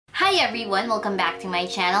Hi everyone! Welcome back to my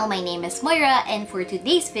channel. My name is Moira, and for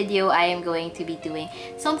today's video, I am going to be doing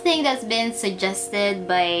something that's been suggested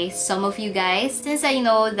by some of you guys, since I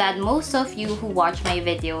know that most of you who watch my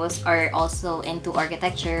videos are also into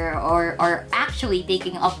architecture or are actually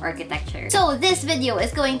taking up architecture. So this video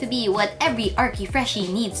is going to be what every Arki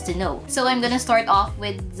Freshie needs to know. So I'm gonna start off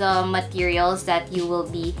with the materials that you will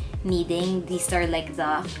be needing. These are like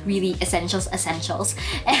the really essentials.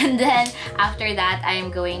 And then after that,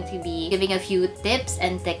 I'm going to be giving a few tips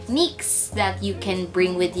and techniques that you can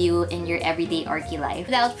bring with you in your everyday Arki life.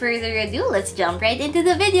 Without further ado, let's jump right into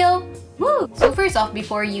the video! Woo! So first off,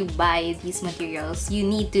 before you buy these materials, you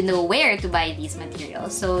need to know where to buy these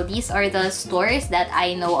materials. So these are the stores that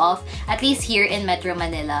I know of, at least here in Metro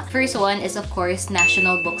Manila. First one is of course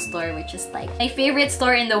National Bookstore, which is like my favorite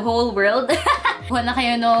store in the whole world. Kuha na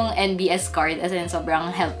kayo nung NBS card, as in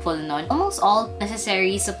sobrang helpful nun. Almost all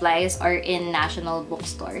necessary supplies are in National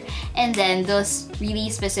Bookstore. And then those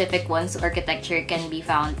really specific ones to architecture can be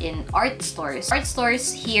found in art stores. Art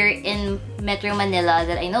stores here in Metro Manila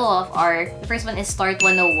that I know of are, the first one is Start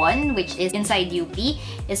 101, which is inside UP.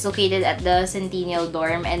 It's located at the Centennial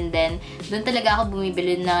dorm, and then doon talaga ako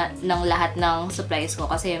bumibili ng lahat ng supplies ko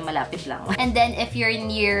kasi malapit lang. And then if you're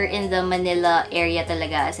near in the Manila area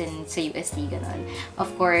talaga, as in sa UST ganon, of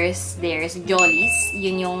course there's Joli's.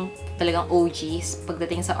 Yun yung talagang OGs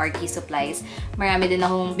pagdating sa Arki supplies. Marami din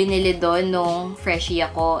akong binili doon nung freshie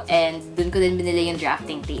ako, and doon ko din binili yung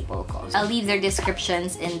drafting table ko. I'll leave their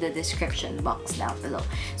descriptions in the description box down below.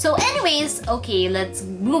 So anyways, okay, let's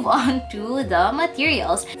move on to the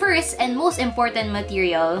materials. First and most important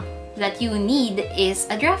material that you need is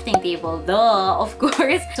a drafting table. Duh, of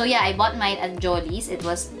course. So yeah, I bought mine at Joli's. It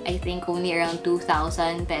was, I think, only around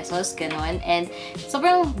 2,000 pesos, ganon. And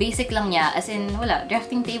sobrang basic lang niya, as in, wala,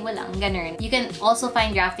 drafting table lang, ganon. You can also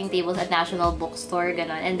find drafting tables at National Bookstore,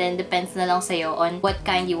 ganon. And then, depends na lang sa'yo on what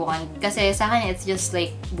kind you want. Kasi sa akin, it's just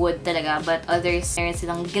like wood talaga. But others, meron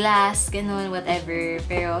silang glass, ganon, whatever.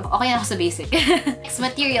 Pero, okay na ako sa basic. Next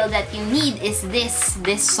material that you need is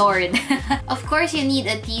this sword. Of course, you need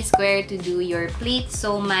a T-square to do your plates.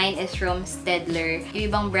 So mine is from Stedler. Yung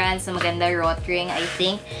ibang brands na maganda, Rotring, I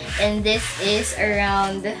think. And this is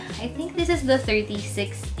around, I think this is the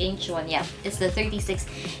 36-inch one. Yeah, it's the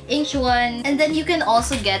 36-inch one. And then you can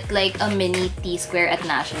also get like a mini T-square at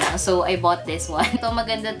National. So I bought this one. Ito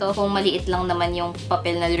maganda to kung maliit lang naman yung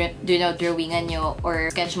papel na drawingan nyo or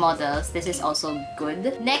sketch models. This is also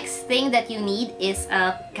good. Next thing that you need is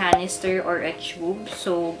a canister or a tube.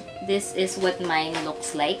 So this is what mine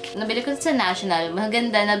looks like. Nabili ko sa National.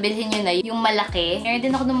 Maganda, nabilhin nyo na yung malaki. Meron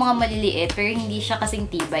din ako ng mga maliliit, pero hindi siya kasing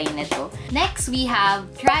tibay nito. Next, we have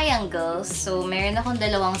triangles. So, meron akong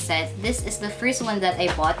dalawang set. This is the first one that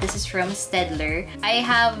I bought. This is from Stedler. I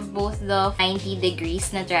have both the 90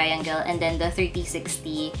 degrees na triangle and then the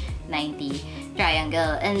 30-60-90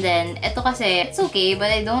 triangle. And then, ito kasi, it's okay, but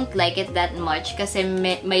I don't like it that much kasi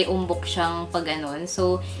may umbok siyang pag ganun.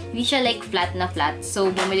 So, hindi siya like flat na flat.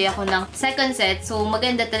 So, bumili ako ng second set. So,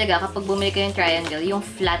 maganda talaga kapag bumili ka ng triangle, yung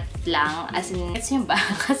flat lang. As in, gets nyo ba?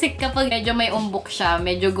 Kasi kapag medyo may umbok siya,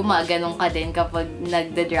 medyo gumaganong ka din kapag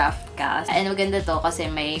nagda-draft ka. And maganda to kasi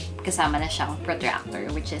may kasama na siyang protractor,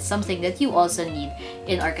 which is something that you also need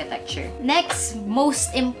in architecture. Next,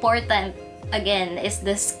 most important, again, is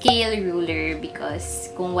the scale ruler,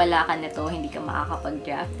 because kung wala ka nito, hindi ka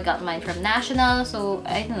makakapag-draft. I got mine from National, so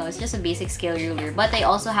I don't know, it's just a basic scale ruler. But I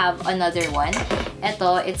also have another one.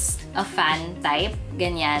 Ito, it's a fan type.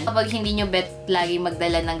 Ganyan. Kapag hindi nyo bet lagi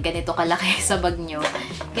magdala ng ganito kalaki sa bag nyo,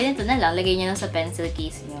 ganito na lang, lagay nyo lang sa pencil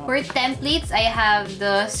case nyo. For templates, I have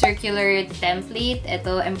the circular template.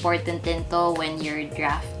 Ito, important din to when you're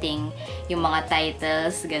drafting yung mga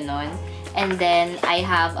titles, ganon. And then, I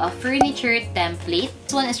have a furniture template.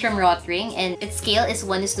 This one is from Rotring, and its scale is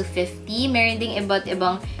 1:50. Meron ding iba't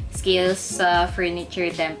ibang scales sa furniture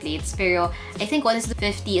templates. Pero, I think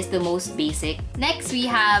 1:50 is the most basic. Next, we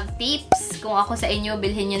have tapes. Kung ako sa inyo,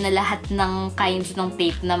 bilhin nyo na lahat ng kinds ng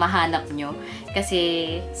tape na mahanap nyo.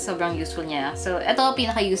 Kasi, sobrang useful niya. So, ito,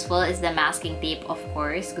 pinaka-useful is the masking tape, of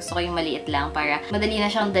course. Gusto ko yung maliit lang para madali na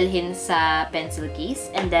siyang dalhin sa pencil case.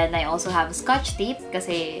 And then, I also have scotch tape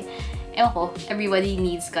kasi ewan ko, everybody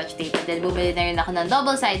needs scotch tape. And then, bumili na rin ako ng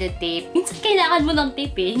double-sided tape. Minsan kailangan mo ng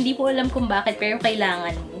tape eh. Hindi po alam kung bakit, pero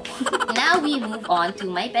kailangan mo. Now, we move on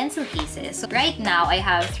to my pencil cases. So, right now, I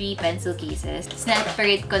have 3 pencil cases.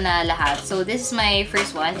 Separate ko na lahat. So, this is my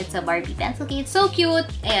first one. It's a Barbie pencil case. So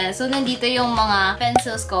cute! Ayan. So, nandito yung mga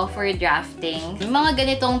pencils ko for drafting. Yung mga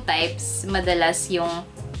ganitong types, madalas yung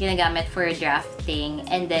ginagamit for drafting.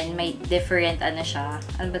 And then, may different, ano siya,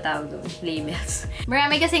 ano ba tawag doon? Labels.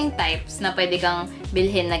 Marami kasing types na pwede kang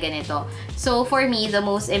bilhin na ganito. So, for me, the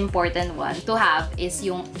most important one to have is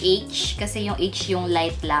yung H. Kasi yung H yung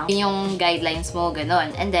light lang. Yun yung guidelines mo, ganon.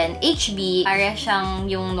 And then, HB, para siyang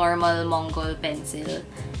yung normal Mongol pencil.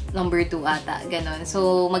 Number 2 ata, ganon.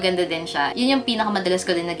 So, maganda din siya. Yun yung pinakamadalas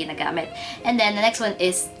ko din na ginagamit. And then, the next one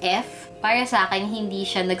is F. Para sa akin, hindi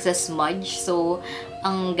siya nagsasmudge. So,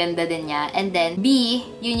 ang ganda din niya. And then, B,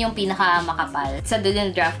 yun yung pinaka-makapal. Sa doon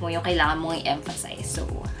yung draft mo, yung kailangan mong i-emphasize. So,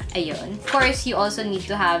 ayun. Of course, you also need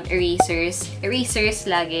to have erasers. Erasers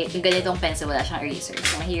lagi. Yung ganitong pencil, wala siyang erasers.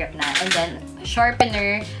 So, mahirap na. And then,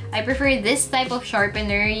 sharpener. I prefer this type of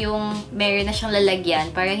sharpener, yung meron na siyang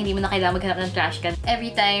lalagyan para hindi mo na kailangan maghanap ng trash can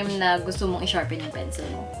every time na gusto mong i-sharpen yung pencil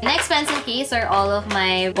mo. Next pencil case are all of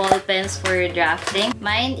my ball pens for drafting.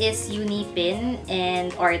 Mine is Unipin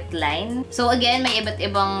and Artline. So again, may iba't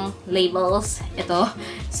ibang labels ito.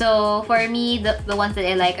 So for me, the ones that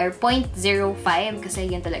I like are 0.05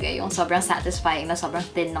 kasi yun talaga yung sobrang satisfying na sobrang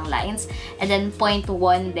thin ng lines. And then 0.1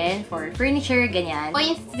 din for furniture, ganyan.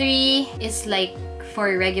 0.3 is like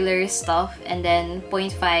for regular stuff, and then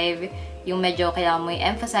 0.5 yung medyo kailangan mo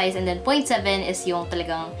i-emphasize, and then 0.7 is yung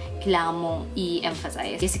talagang kailangan mong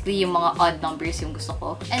i-emphasize. Basically, yung mga odd numbers yung gusto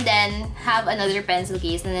ko. And then, have another pencil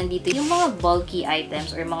case na nandito yung mga bulky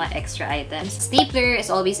items or mga extra items. Stapler is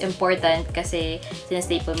always important kasi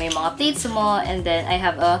sinastaple mo yung mga plates mo, and then I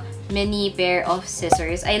have a mini pair of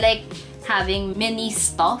scissors. I like having mini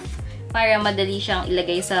stuff para madali siyang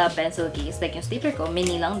ilagay sa pencil case. Like yung stapler ko,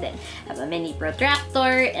 mini lang din. I have a mini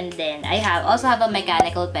protractor, and then I also have a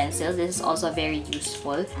mechanical pencil. This is also very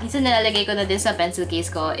useful. Minsan nalalagay ko na din sa pencil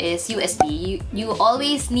case ko is USB. You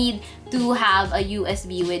always need to have a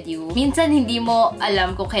USB with you. Minsan hindi mo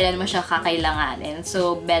alam kung kailan mo siya kakailanganin.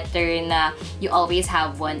 So, better na you always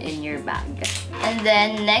have one in your bag. And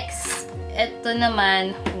then, next, ito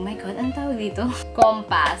naman, oh my god, anong tawag dito?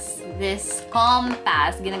 Compass. This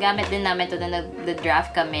compass, ginagamit din namin ito na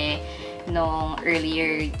nag-draft kami nung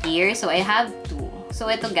earlier year. So, I have two. So,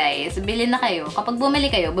 ito guys, bilhin na kayo. Kapag bumili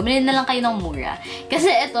kayo, bumili na lang kayo ng mura. Kasi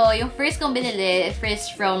ito, yung first kong binili,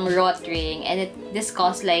 first from Rotring, and this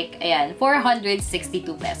cost like, ayan,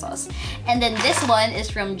 462 pesos. And then this one is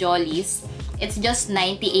from Joli's. It's just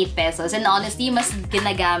 98 pesos. And honestly, mas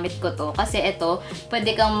ginagamit ko to. Kasi ito,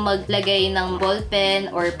 pwede kang maglagay ng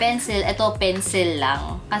ballpen or pencil. Ito, pencil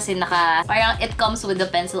lang. Kasi parang it comes with the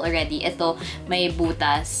pencil already. Ito, may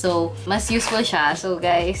butas. So, mas useful siya. So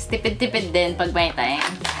guys, tipid-tipid din pag may time.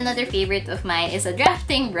 Another favorite of mine is a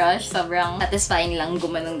drafting brush. Sobrang satisfying lang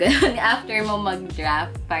gumanong-ganon after mo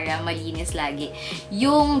mag-draft para malinis lagi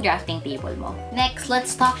yung drafting table mo. Next,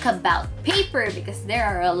 let's talk about paper because there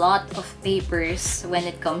are a lot of papers when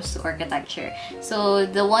it comes to architecture. So,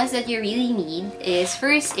 the ones that you really need is,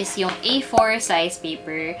 first is yung A4 size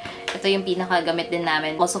paper. Ito yung pinakagamit din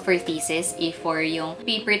namin. Also for thesis, A4 yung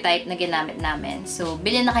paper type na ginamit namin. So,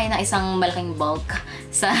 bilhin na kayo ng isang malaking bulk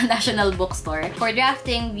sa National Bookstore. For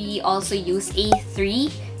drafting, we also use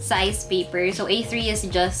A3 size paper. So, A3 is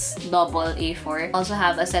just double A4. Also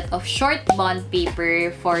have a set of short bond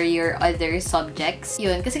paper for your other subjects.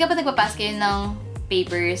 Yun. Kasi kapag nagpapas kayo ng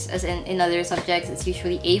papers as in other subjects, it's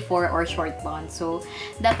usually A4 or short bond. So,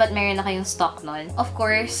 dapat meron na kayong stock nun. Of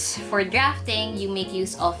course, for drafting, you make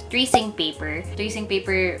use of tracing paper. Tracing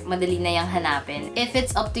paper, madali na yung hanapin. If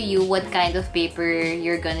it's up to you what kind of paper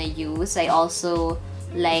you're gonna use, I also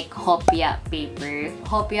like Hopia paper.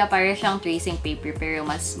 Hopia para siyang tracing paper pero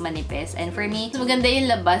mas manipis. And for me, maganda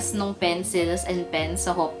yung labas ng pencils and pens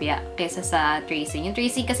sa Hopia kaysa sa tracing. Yung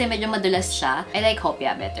tracing kasi medyo madulas siya. I like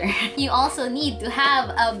Hopia better. You also need to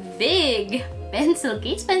have a big pencil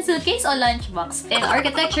case o lunchbox. In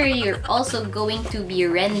architecture, you're also going to be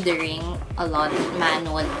rendering a lot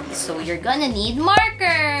manually. So you're gonna need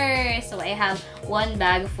markers! So I have one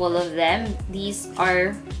bag full of them. These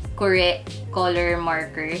are correct color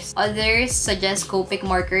markers. Others suggest COPIC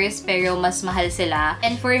markers pero mas mahal sila.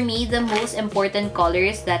 And for me, the most important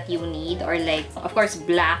colors that you need are like, of course,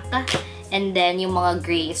 black and then yung mga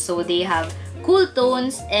grays. So they have cool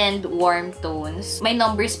tones and warm tones. May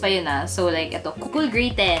numbers pa yun ah. So like, ito, cool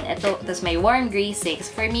gray 10. Ito, tas may warm gray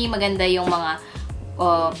 6. For me, maganda yung mga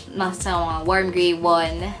nasa mga warm gray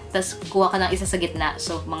 1. Tas kuha ka ng isa sa gitna.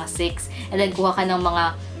 So, mga 6. And then kuha ka ng mga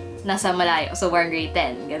nasa malayo. So, warm gray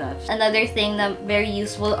 10. Ganon. Another thing na very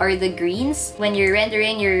useful are the greens. When you're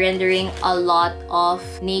rendering a lot of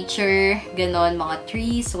nature. Ganon, mga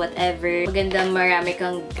trees, whatever. Maganda marami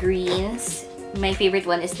kang greens. My favorite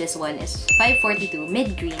one is this one, is 542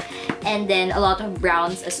 mid green. And then a lot of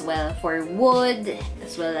browns as well for wood,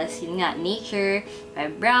 as well as yun nga, nature.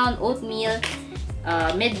 Brown, oatmeal,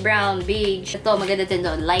 mid brown, beige. Ito maganda din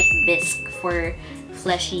doon, light bisque for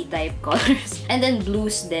fleshy type colors. And then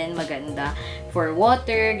blues din maganda for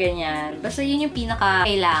water, ganyan. Basta yun yung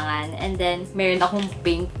pinaka-kailangan. And then, meron akong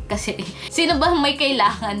pink kasi sino ba may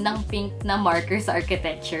kailangan ng pink na marker sa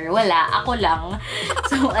architecture? Wala. Ako lang.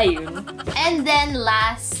 So, ayun. And then,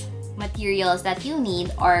 last materials that you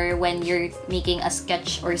need are when you're making a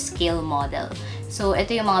sketch or scale model. So,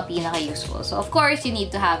 ito yung mga pinaka-useful. So, of course, you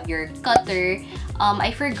need to have your cutter.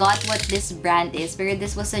 I forgot what this brand is, pero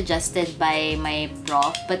this was suggested by my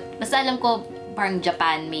prof. But basta alam ko, parang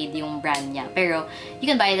Japan-made yung brand niya. Pero, you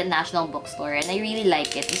can buy it at National Bookstore. And I really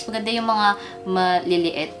like it. Mas maganda yung mga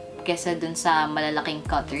maliliit kesa dun sa malalaking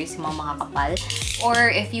cutters, yung mga makakapal. Or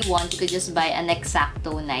if you want, you could just buy an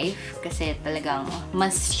X-Acto knife kasi talagang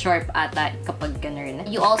mas sharp ata kapag ganun.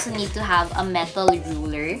 You also need to have a metal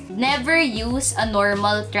ruler. Never use a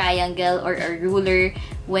normal triangle or a ruler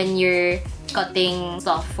when you're cutting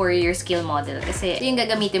stuff for your scale model kasi ito yung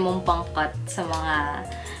gagamitin mong pang-cut sa mga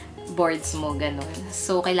boards mo, ganun.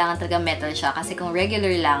 So, kailangan talaga metal siya kasi kung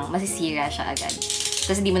regular lang, masisira siya agad.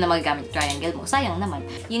 Tapos hindi mo na magagamit triangle mo. Sayang naman.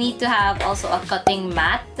 You need to have also a cutting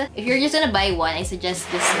mat. If you're just gonna buy one, I suggest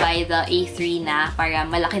just buy the A3 na para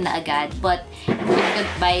malaki na agad. But if you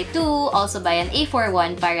could buy two, also buy an A4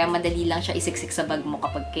 one para madali lang siya isiksik sa bag mo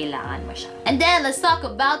kapag kailangan mo siya. And then, let's talk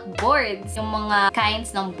about boards. Yung mga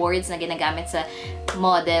kinds ng boards na ginagamit sa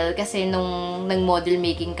model. Kasi nung nag-model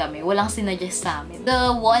making kami, walang sinuggest sa amin.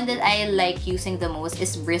 The one that I like using the most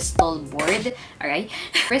is Bristol board. Alright?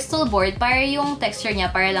 Bristol board, para yung texture niya,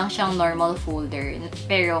 para lang siyang normal folder.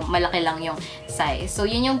 Pero malaki lang yung size. So,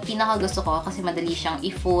 yun yung pinaka gusto ko kasi madali siyang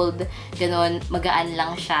i-fold. Ganun, magaan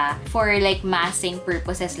lang siya. For like massing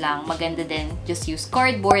purposes lang, maganda din. Just use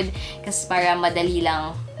cardboard kasi para madali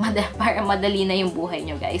lang para madali na yung buhay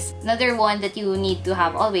nyo, guys. Another one that you need to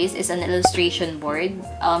have always is an illustration board.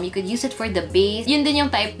 You could use it for the base. Yun din yung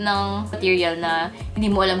type ng material na hindi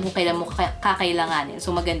mo alam kung kailan mo kakailanganin. So,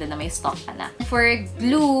 maganda na may stock ka na. For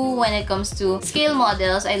glue, when it comes to scale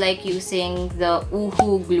models, I like using the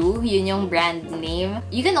Uhu glue. Yun yung brand name.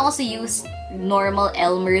 You can also use normal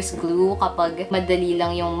Elmer's glue kapag madali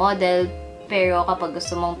lang yung model. Pero kapag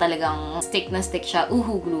gusto mong talagang stick na stick siya,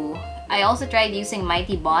 Uhu glue. I also tried using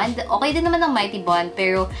Mighty Bond. Okay din naman ng Mighty Bond,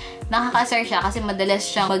 pero nakakasar siya kasi madalas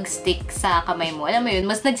siyang mag-stick sa kamay mo. Alam mo yun,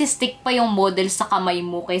 mas nagsistick pa yung model sa kamay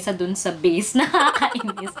mo kaysa dun sa base.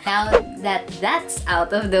 Nakakainis. Now that that's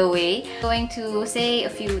out of the way, I'm going to say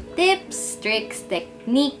a few tips, tricks,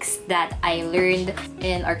 techniques that I learned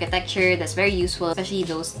in architecture that's very useful, especially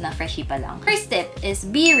those na freshie pa lang. First tip is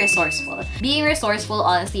be resourceful. Being resourceful,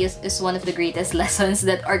 honestly, is one of the greatest lessons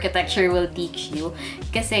that architecture will teach you.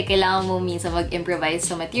 Kasi kailangan mo minsan mag-improvise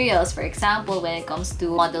sa materials. For example, when it comes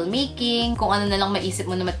to model making, kung ano na lang maisip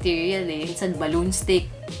mo na material eh. Minsan balloon stick,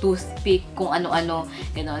 toothpick, kung ano-ano,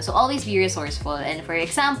 gano'n. So, always be resourceful. And for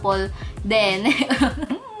example, then,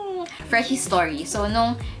 freshie story. So,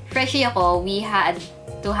 nung freshie ako, we had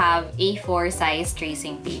to have A4 size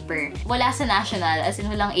tracing paper. Wala sa national, as in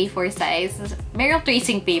walang A4 size. Merong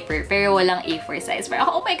tracing paper, pero walang A4 size. Pero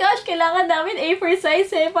oh my gosh, kailangan namin A4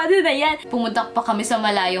 size eh. Paano na yan? Pumunta pa kami sa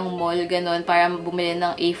malayong mall, ganun, para bumili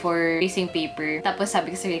ng A4 tracing paper. Tapos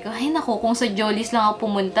sabi ko, ay naku, kung sa Joli's lang ako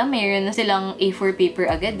pumunta, meron na silang A4 paper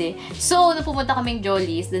agad eh. So, nung pumunta kaming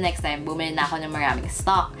Joli's, the next time, bumili na ako ng maraming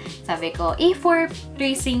stock. Sabi ko, A4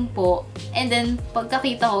 tracing po. And then,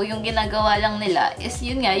 pagkakita ko, yung ginagawa lang nila is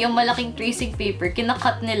yun nga, yung malaking tracing paper,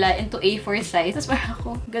 kinakat nila into A4 size. Tapos parang ako,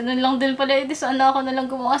 ganun lang din pala. Edi sana ako na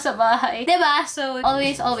lang gumawa sa bahay. Diba? So,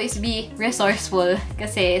 always be resourceful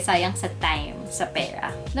kasi sayang sa time, sa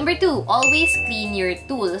pera. Number 2, always clean your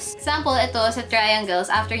tools. Example, ito sa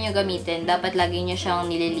triangles, after nyo gamitin, dapat lagi nyo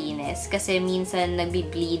siyang nililinis kasi minsan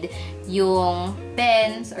nagbi-bleed yung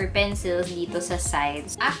pens or pencils dito sa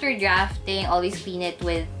sides. After drafting, always clean it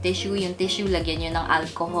with tissue. Yung tissue, lagyan nyo ng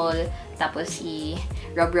alcohol, tapos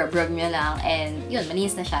rub nyo lang, and yun,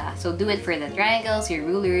 malinis na siya. So, do it for the triangles, your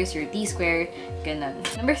rulers, your T-square, ganun.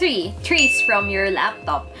 Number 3, trace from your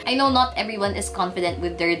laptop. I know not everyone is confident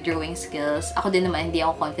with their drawing skills. Ako din naman, hindi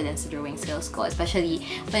ako confident sa drawing skills ko, especially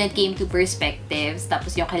when it came to perspectives,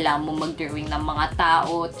 tapos yung kailangan mo mag-drawing ng mga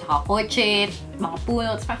tao, tsaka kotse, mga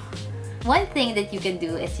puno, One thing that you can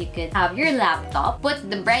do is you could have your laptop, put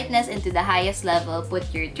the brightness into the highest level, put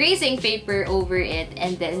your tracing paper over it,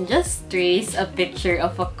 and then just trace a picture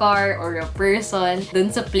of a car or a person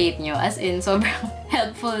dun sa plate nyo. As in, sobrang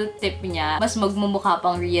helpful tip niya. Mas magmumukha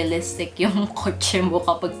pang realistic yung kotse mo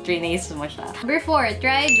kapag trinace mo siya. Number 4,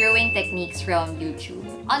 try drawing techniques from YouTube.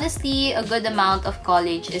 Honestly, a good amount of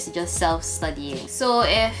college is just self-studying. So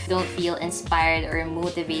if you don't feel inspired or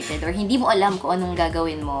motivated or hindi mo alam kung anong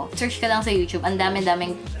gagawin mo, search ka lang sa YouTube. Ang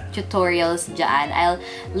dami-daming tutorials dyan. I'll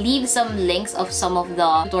leave some links of some of the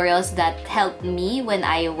tutorials that helped me when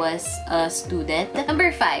I was a student.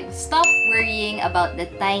 Number 5, stop worrying about the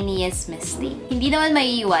tiniest mistake. Hindi naman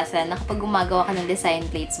maiiwasan na kapag gumagawa ka ng design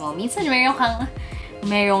plates mo, minsan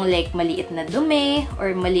merong like maliit na dumi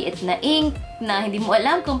or maliit na ink na hindi mo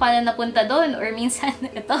alam kung paano napunta doon, or minsan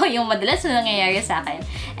ito yung madalas na nangyayari sa akin.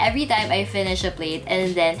 Every time I finish a plate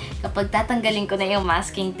and then kapag tatanggalin ko na yung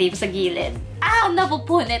masking tape sa gilid,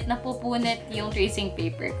 napupunit yung tracing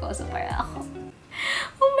paper ko. So para ako,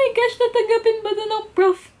 oh my gosh, tatanggapin ba doon ng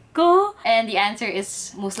prof ko? And the answer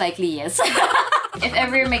is most likely yes. If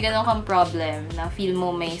ever may ganun kang problem na feel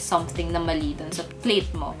mo may something na mali dun sa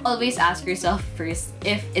plate mo, always ask yourself first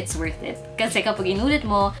if it's worth it. Kasi kapag inulit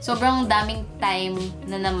mo, sobrang daming time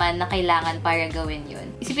na naman na kailangan para gawin yun.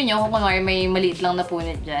 Isipin nyo, kung kunwari may maliit lang na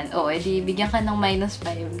punit dyan, edi bigyan ka ng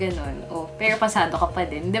 -5, ganun. Pero pasado ka pa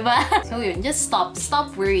din, di ba? So yun, just stop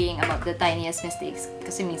worrying about the tiniest mistakes.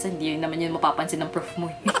 Kasi minsan di naman yun mapapansin ng prof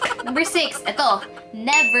mo. Number 6, ito,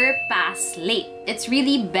 never pass late. It's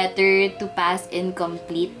really better to pass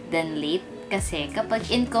incomplete than late. Kasi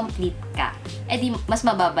kapag incomplete ka, edi mas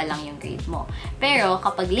mababa lang yung grade mo. Pero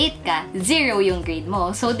kapag late ka, 0 yung grade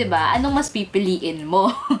mo. So, diba, anong mas pipiliin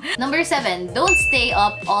mo? Number 7, don't stay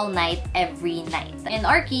up all night every night. In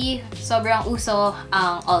Arki, sobrang uso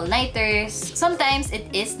ang all-nighters. Sometimes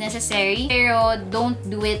it is necessary, pero don't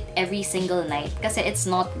do it every single night kasi it's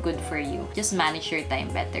not good for you. Just manage your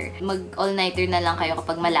time better. Mag-all-nighter na lang kayo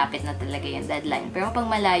kapag malapit na talaga yung deadline. Pero kapag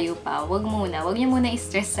malayo pa, wag niyo muna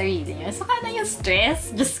i-stress sarili niyo. Saka na yung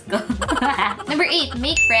stress. Just go. Number 8,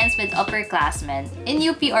 make friends with upperclassmen. In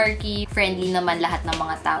UP Arki, friendly naman lahat ng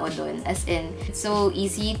mga tao dun. As in, it's so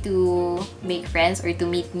easy to make friends or to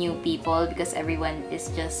meet new people because everyone is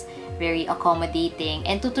just very accommodating.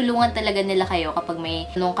 And tutulungan talaga nila kayo kapag may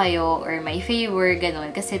tulong kayo or may favor, ganun.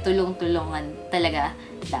 Kasi tulong-tulungan talaga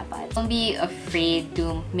dapat. Don't be afraid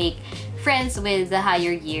to make friends with the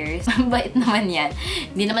higher years. Bait naman yan.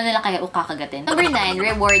 Hindi naman nila kaya kakagatin. Number 9,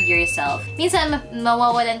 reward yourself. Minsan,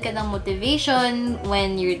 mawawalan ka ng motivation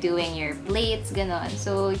when you're doing your plates, ganon.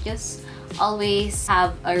 So, just always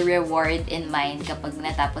have a reward in mind kapag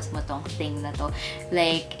natapos mo tong thing na to.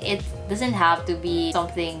 Like, it doesn't have to be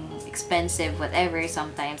something expensive, whatever.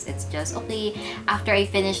 Sometimes it's just, okay, after I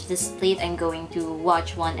finish this plate, I'm going to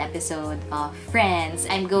watch one episode of Friends.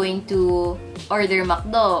 I'm going to order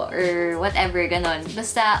McDo or whatever, ganon.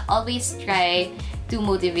 Basta, always try to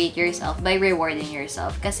motivate yourself by rewarding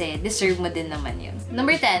yourself kasi deserve mo din naman yun.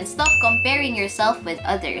 Number 10, stop comparing yourself with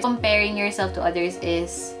others. Comparing yourself to others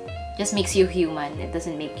is just makes you human. It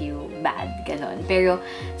doesn't make you bad, ganon. Pero,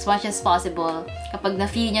 as much as possible, kapag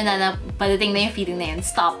na-feel nyo na padating na yung feeling na yun,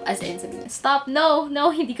 stop. As in, sabihin, stop! No!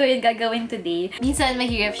 Hindi ko yun gagawin today. Minsan,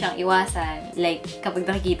 mahirap siyang iwasan. Like, kapag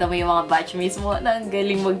nakikita mo yung mga batchmates mo na ang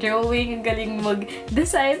galing mag-drawing, ang galing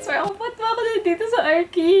mag-design. So, ba't ba ako nandito sa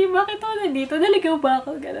Arki? Bakit ako nandito? Naligaw ba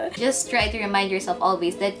ako? Ganon. Just try to remind yourself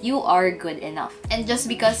always that you are good enough. And just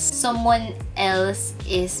because someone else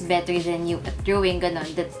is better than you at drawing, ganon,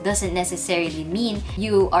 that doesn't necessarily mean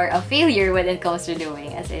you are a failure when it comes to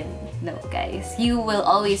drawing. As in, no, guys. You will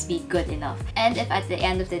always be good enough. And if at the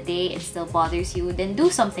end of the day, it still bothers you, then do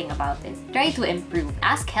something about it. Try to improve.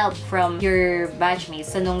 Ask help from your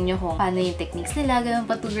batchmates. Tanong nyo kung paano yung techniques nila, ganun,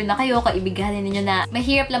 paturo na kayo, kaibiganin ninyo na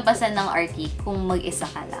mahirap lampasan ng Arki kung mag-isa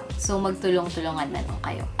ka lang. So, magtulong-tulungan na lang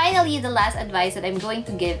kayo. Finally, the last advice that I'm going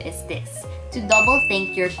to give is this. To double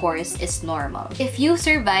think your course is normal. If you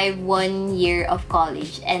survive 1 year of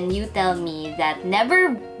college and you tell me that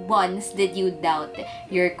never once did you doubt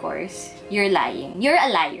your course, you're lying. You're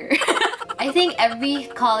a liar. I think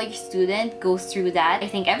every college student goes through that.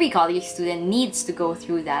 I think every college student needs to go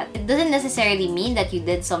through that. It doesn't necessarily mean that you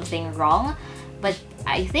did something wrong, but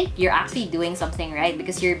I think you're actually doing something right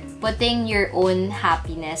because you're putting your own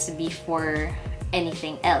happiness before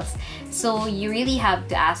anything else. So you really have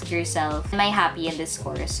to ask yourself, am I happy in this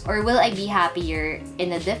course? Or will I be happier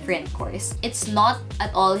in a different course? It's not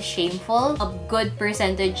at all shameful. A good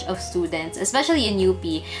percentage of students, especially in UP,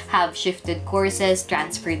 have shifted courses,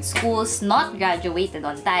 transferred schools, not graduated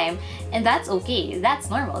on time, and that's okay. That's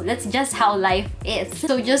normal. That's just how life is.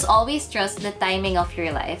 So just always trust the timing of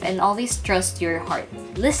your life and always trust your heart.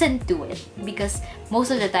 Listen to it, because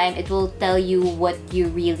most of the time it will tell you what you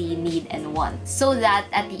really need and want, so that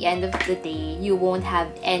at the end of the day, you won't have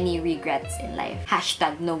any regrets in life.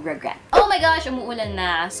 Hashtag no regret. Oh my gosh, umuulan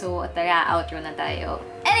na. So tara, outro na tayo.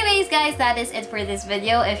 Anyways guys, that is it for this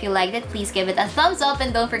video. If you liked it, please give it a thumbs up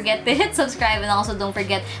and don't forget to hit subscribe, and also don't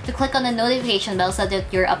forget to click on the notification bell so that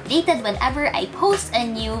you're updated whenever I post a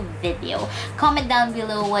new video. Comment down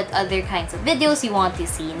below what other kinds of videos you want to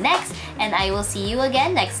see next, and I will see you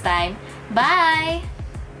again next time. Bye!